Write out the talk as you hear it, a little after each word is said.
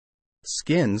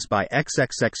Skins by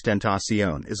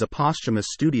XXXTentacion is a posthumous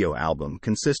studio album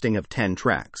consisting of 10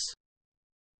 tracks.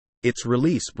 Its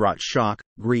release brought shock,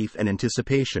 grief, and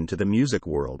anticipation to the music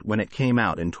world when it came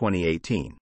out in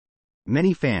 2018.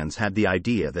 Many fans had the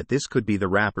idea that this could be the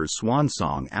rapper's swan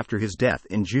song after his death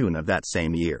in June of that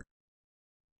same year.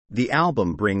 The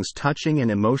album brings touching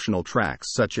and emotional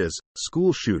tracks such as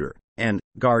School Shooter and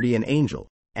Guardian Angel,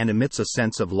 and emits a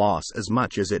sense of loss as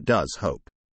much as it does hope.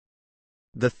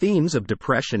 The themes of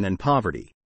depression and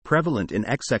poverty, prevalent in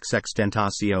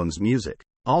XXXTentacion's music,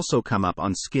 also come up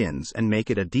on Skins and make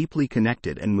it a deeply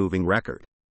connected and moving record.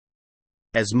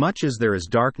 As much as there is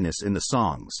darkness in the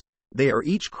songs, they are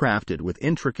each crafted with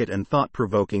intricate and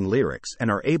thought-provoking lyrics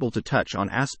and are able to touch on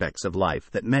aspects of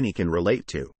life that many can relate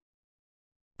to.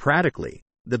 Practically,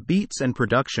 the beats and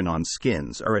production on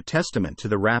Skins are a testament to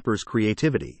the rapper's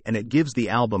creativity, and it gives the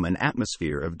album an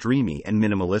atmosphere of dreamy and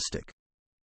minimalistic.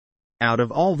 Out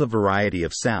of all the variety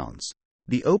of sounds,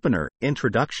 the opener,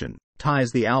 Introduction,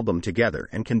 ties the album together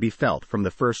and can be felt from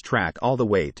the first track all the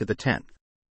way to the 10th.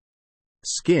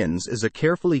 Skins is a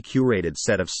carefully curated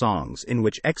set of songs in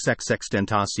which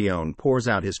XXXTentacion pours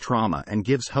out his trauma and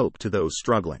gives hope to those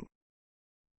struggling.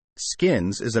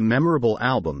 Skins is a memorable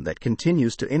album that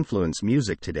continues to influence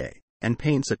music today, and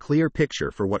paints a clear picture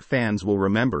for what fans will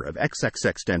remember of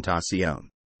XXXTentacion.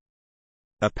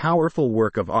 A powerful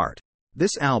work of art,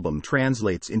 this album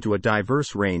translates into a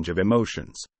diverse range of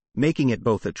emotions, making it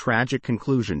both a tragic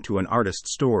conclusion to an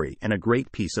artist's story and a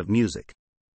great piece of music.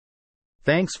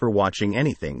 Thanks for watching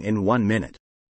Anything in 1 Minute.